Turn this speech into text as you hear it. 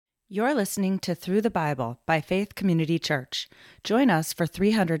You're listening to Through the Bible by Faith Community Church. Join us for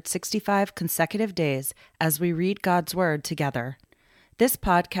 365 consecutive days as we read God's Word together. This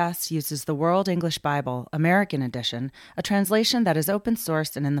podcast uses the World English Bible, American Edition, a translation that is open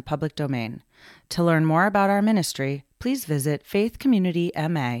source and in the public domain. To learn more about our ministry, please visit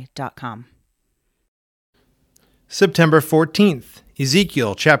faithcommunityma.com. September 14th,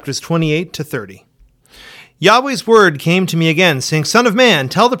 Ezekiel chapters 28 to 30. Yahweh's word came to me again, saying, Son of man,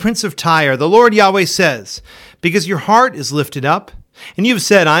 tell the prince of Tyre, the Lord Yahweh says, because your heart is lifted up, and you have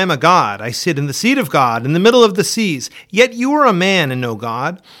said, I am a god, I sit in the seat of God, in the middle of the seas, yet you are a man and no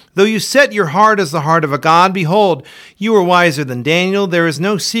God. Though you set your heart as the heart of a god, behold, you are wiser than Daniel, there is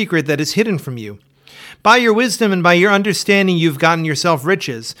no secret that is hidden from you. By your wisdom and by your understanding you have gotten yourself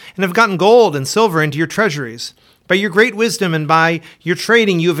riches, and have gotten gold and silver into your treasuries. By your great wisdom and by your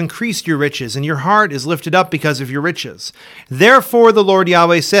trading you have increased your riches, and your heart is lifted up because of your riches. Therefore the Lord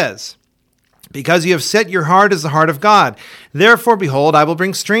Yahweh says, because you have set your heart as the heart of God, therefore, behold, I will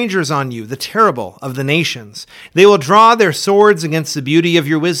bring strangers on you, the terrible of the nations. They will draw their swords against the beauty of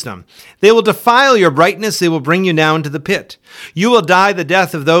your wisdom. They will defile your brightness, they will bring you down to the pit. You will die the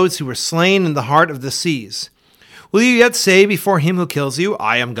death of those who were slain in the heart of the seas. Will you yet say before him who kills you,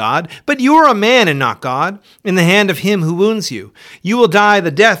 I am God? But you are a man and not God, in the hand of him who wounds you. You will die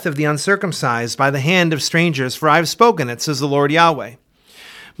the death of the uncircumcised by the hand of strangers, for I have spoken it, says the Lord Yahweh.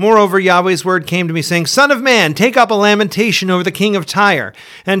 Moreover, Yahweh's word came to me, saying, Son of man, take up a lamentation over the king of Tyre,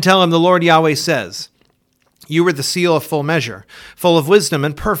 and tell him the Lord Yahweh says, You were the seal of full measure, full of wisdom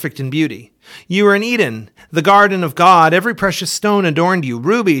and perfect in beauty. You were in Eden, the garden of God. Every precious stone adorned you,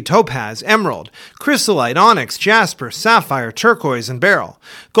 ruby, topaz, emerald, chrysolite, onyx, jasper, sapphire, turquoise, and beryl.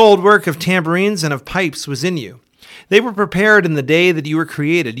 Gold work of tambourines and of pipes was in you. They were prepared in the day that you were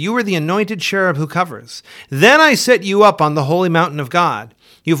created. You were the anointed cherub who covers. Then I set you up on the holy mountain of God.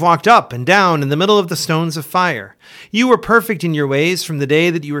 You've walked up and down in the middle of the stones of fire. You were perfect in your ways from the day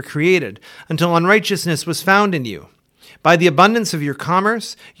that you were created, until unrighteousness was found in you. By the abundance of your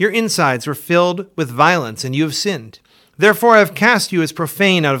commerce, your insides were filled with violence, and you have sinned. Therefore I have cast you as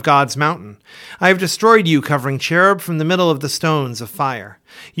profane out of God's mountain. I have destroyed you, covering cherub from the middle of the stones of fire.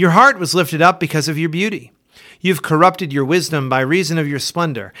 Your heart was lifted up because of your beauty. You have corrupted your wisdom by reason of your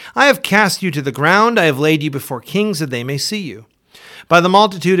splendor. I have cast you to the ground. I have laid you before kings that they may see you. By the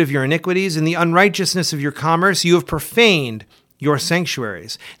multitude of your iniquities and the unrighteousness of your commerce, you have profaned your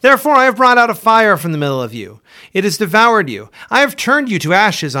sanctuaries. Therefore I have brought out a fire from the middle of you. It has devoured you. I have turned you to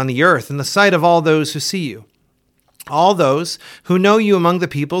ashes on the earth in the sight of all those who see you. All those who know you among the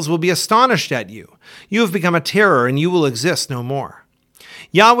peoples will be astonished at you. You have become a terror, and you will exist no more.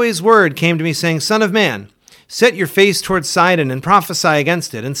 Yahweh's word came to me, saying, Son of man, set your face towards Sidon and prophesy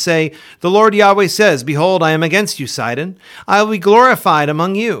against it, and say, The Lord Yahweh says, Behold, I am against you, Sidon. I will be glorified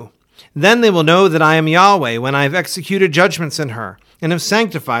among you. Then they will know that I am Yahweh, when I have executed judgments in her, and have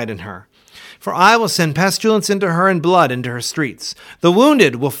sanctified in her. For I will send pestilence into her and blood into her streets. The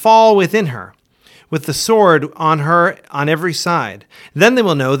wounded will fall within her, with the sword on her on every side. Then they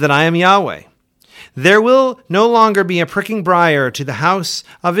will know that I am Yahweh. There will no longer be a pricking briar to the house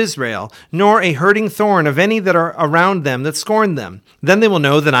of Israel, nor a hurting thorn of any that are around them that scorn them. Then they will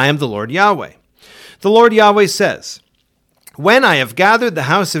know that I am the Lord Yahweh. The Lord Yahweh says, When I have gathered the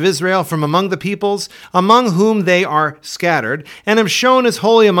house of Israel from among the peoples, among whom they are scattered, and am shown as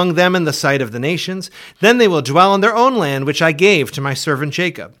holy among them in the sight of the nations, then they will dwell in their own land which I gave to my servant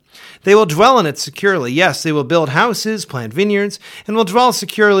Jacob. They will dwell in it securely. Yes, they will build houses, plant vineyards, and will dwell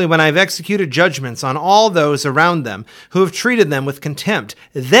securely when I have executed judgments on all those around them who have treated them with contempt.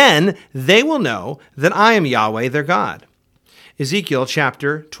 Then they will know that I am Yahweh their God. Ezekiel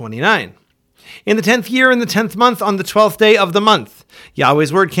chapter 29. In the 10th year, in the 10th month, on the 12th day of the month,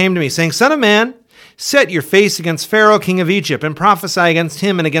 Yahweh's word came to me, saying, Son of man, set your face against Pharaoh king of Egypt, and prophesy against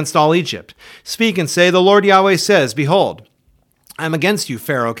him and against all Egypt. Speak and say, The Lord Yahweh says, Behold, I am against you,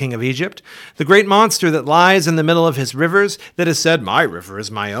 Pharaoh king of Egypt, the great monster that lies in the middle of his rivers, that has said, My river is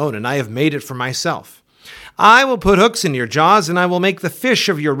my own, and I have made it for myself. I will put hooks in your jaws, and I will make the fish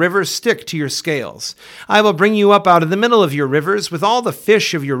of your rivers stick to your scales. I will bring you up out of the middle of your rivers with all the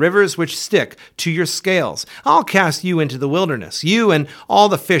fish of your rivers which stick to your scales. I'll cast you into the wilderness, you and all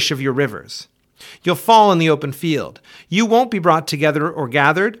the fish of your rivers. You'll fall in the open field. You won't be brought together or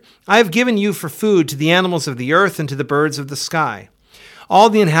gathered. I have given you for food to the animals of the earth and to the birds of the sky. All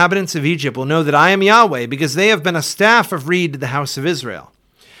the inhabitants of Egypt will know that I am Yahweh, because they have been a staff of reed to the house of Israel.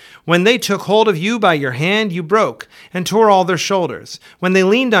 When they took hold of you by your hand, you broke and tore all their shoulders. When they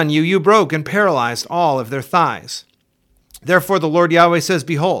leaned on you, you broke and paralyzed all of their thighs. Therefore the Lord Yahweh says,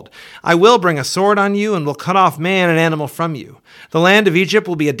 Behold, I will bring a sword on you, and will cut off man and animal from you. The land of Egypt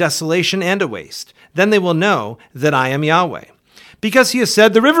will be a desolation and a waste. Then they will know that I am Yahweh. Because he has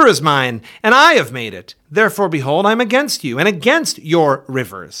said, The river is mine, and I have made it. Therefore, behold, I am against you, and against your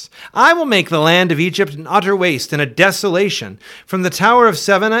rivers. I will make the land of Egypt an utter waste and a desolation, from the tower of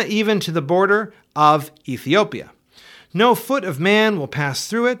Sevena even to the border of Ethiopia. No foot of man will pass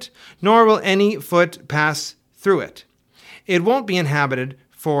through it, nor will any foot pass through it. It won't be inhabited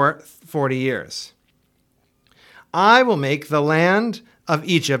for 40 years. I will make the land of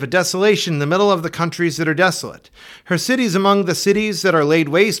Egypt a desolation in the middle of the countries that are desolate. Her cities among the cities that are laid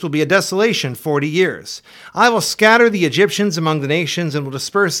waste will be a desolation 40 years. I will scatter the Egyptians among the nations and will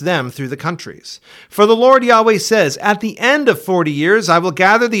disperse them through the countries. For the Lord Yahweh says, At the end of 40 years I will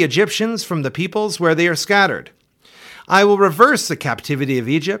gather the Egyptians from the peoples where they are scattered. I will reverse the captivity of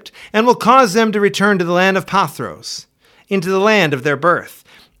Egypt and will cause them to return to the land of Pathros, into the land of their birth.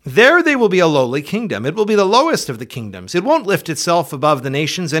 There they will be a lowly kingdom. It will be the lowest of the kingdoms. It won't lift itself above the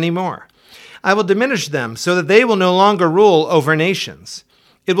nations anymore. I will diminish them so that they will no longer rule over nations.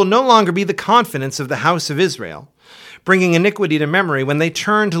 It will no longer be the confidence of the house of Israel, bringing iniquity to memory when they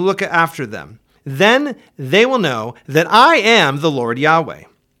turn to look after them. Then they will know that I am the Lord Yahweh.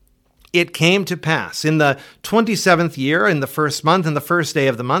 It came to pass in the 27th year, in the first month, in the first day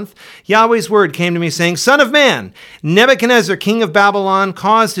of the month, Yahweh's word came to me saying, Son of man, Nebuchadnezzar, king of Babylon,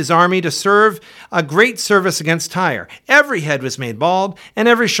 caused his army to serve a great service against Tyre. Every head was made bald, and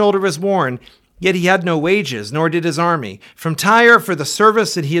every shoulder was worn, yet he had no wages, nor did his army, from Tyre for the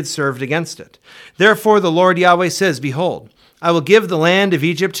service that he had served against it. Therefore the Lord Yahweh says, Behold, I will give the land of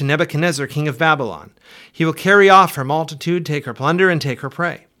Egypt to Nebuchadnezzar, king of Babylon. He will carry off her multitude, take her plunder, and take her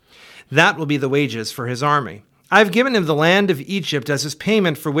prey. That will be the wages for his army. I have given him the land of Egypt as his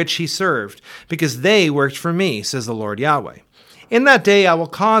payment for which he served, because they worked for me, says the Lord Yahweh. In that day I will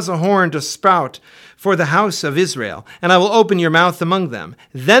cause a horn to sprout for the house of Israel, and I will open your mouth among them.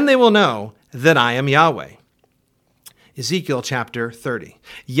 Then they will know that I am Yahweh. Ezekiel chapter 30.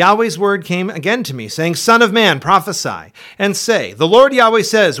 Yahweh's word came again to me, saying, Son of man, prophesy, and say, The Lord Yahweh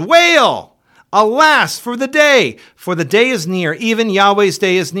says, Wail! Alas, for the day is near, even Yahweh's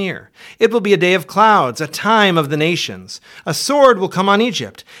day is near. It will be a day of clouds, a time of the nations. A sword will come on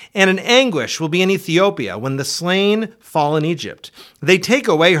Egypt, and an anguish will be in Ethiopia when the slain fall in Egypt. They take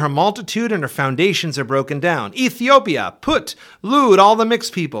away her multitude, and her foundations are broken down. Ethiopia, Put, Lud, all the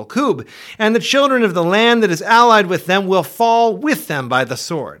mixed people, Kub, and the children of the land that is allied with them will fall with them by the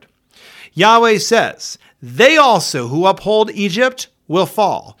sword. Yahweh says, They also who uphold Egypt will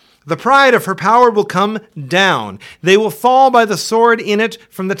fall. The pride of her power will come down. They will fall by the sword in it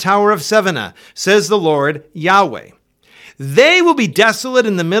from the tower of Sevena, says the Lord Yahweh. They will be desolate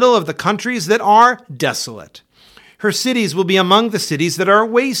in the middle of the countries that are desolate. Her cities will be among the cities that are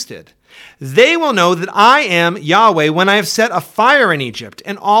wasted. They will know that I am Yahweh when I have set a fire in Egypt,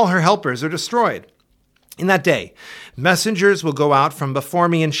 and all her helpers are destroyed. In that day, messengers will go out from before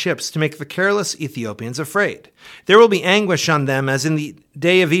me in ships to make the careless Ethiopians afraid. There will be anguish on them as in the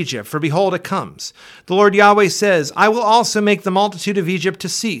day of Egypt, for behold, it comes. The Lord Yahweh says, I will also make the multitude of Egypt to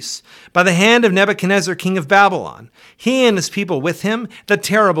cease by the hand of Nebuchadnezzar, king of Babylon. He and his people with him, the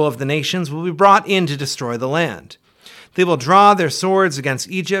terrible of the nations, will be brought in to destroy the land. They will draw their swords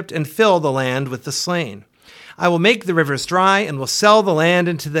against Egypt and fill the land with the slain. I will make the rivers dry and will sell the land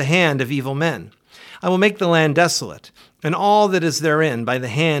into the hand of evil men. I will make the land desolate, and all that is therein by the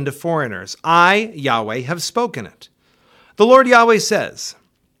hand of foreigners. I, Yahweh, have spoken it. The Lord Yahweh says,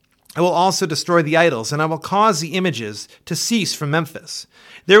 I will also destroy the idols, and I will cause the images to cease from Memphis.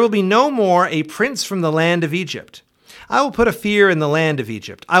 There will be no more a prince from the land of Egypt. I will put a fear in the land of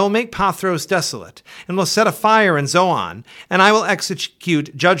Egypt. I will make Pathros desolate, and will set a fire in Zoan, and I will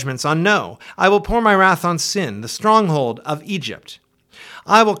execute judgments on No. I will pour my wrath on Sin, the stronghold of Egypt.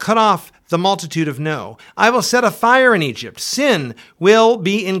 I will cut off the multitude of No. I will set a fire in Egypt. Sin will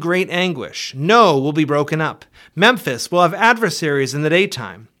be in great anguish. No will be broken up. Memphis will have adversaries in the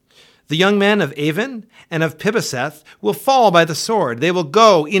daytime. The young men of Avon and of Pibeseth will fall by the sword. They will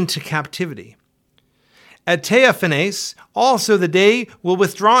go into captivity. At Tehaphnes also the day will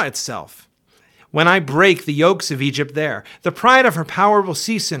withdraw itself. When I break the yokes of Egypt there, the pride of her power will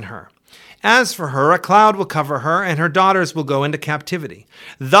cease in her. As for her, a cloud will cover her, and her daughters will go into captivity.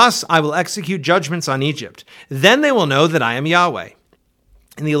 Thus I will execute judgments on Egypt. Then they will know that I am Yahweh.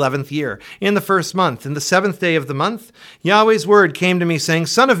 In the 11th year, in the first month, in the 7th day of the month, Yahweh's word came to me, saying,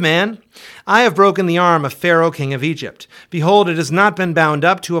 Son of man, I have broken the arm of Pharaoh, king of Egypt. Behold, it has not been bound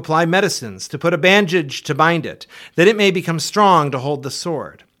up to apply medicines, to put a bandage to bind it, that it may become strong to hold the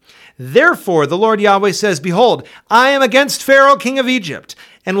sword. Therefore, the Lord Yahweh says, Behold, I am against Pharaoh, king of Egypt,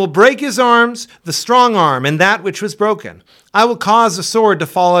 and will break his arms, the strong arm, and that which was broken. I will cause the sword to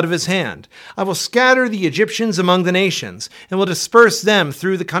fall out of his hand. I will scatter the Egyptians among the nations, and will disperse them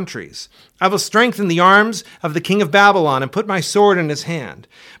through the countries. I will strengthen the arms of the king of Babylon, and put my sword in his hand.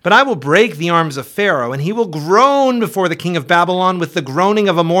 But I will break the arms of Pharaoh, and he will groan before the king of Babylon with the groaning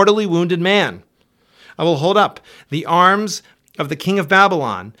of a mortally wounded man. I will hold up the arms of the king of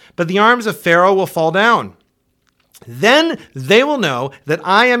Babylon, but the arms of Pharaoh will fall down. Then they will know that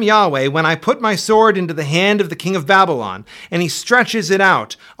I am Yahweh when I put my sword into the hand of the king of Babylon, and he stretches it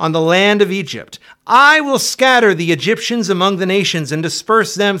out on the land of Egypt. I will scatter the Egyptians among the nations and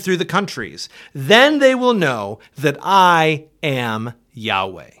disperse them through the countries. Then they will know that I am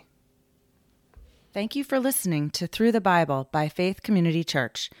Yahweh. Thank you for listening to Through the Bible by Faith Community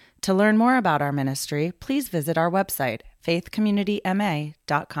Church. To learn more about our ministry, please visit our website,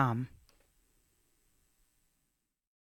 faithcommunityma.com.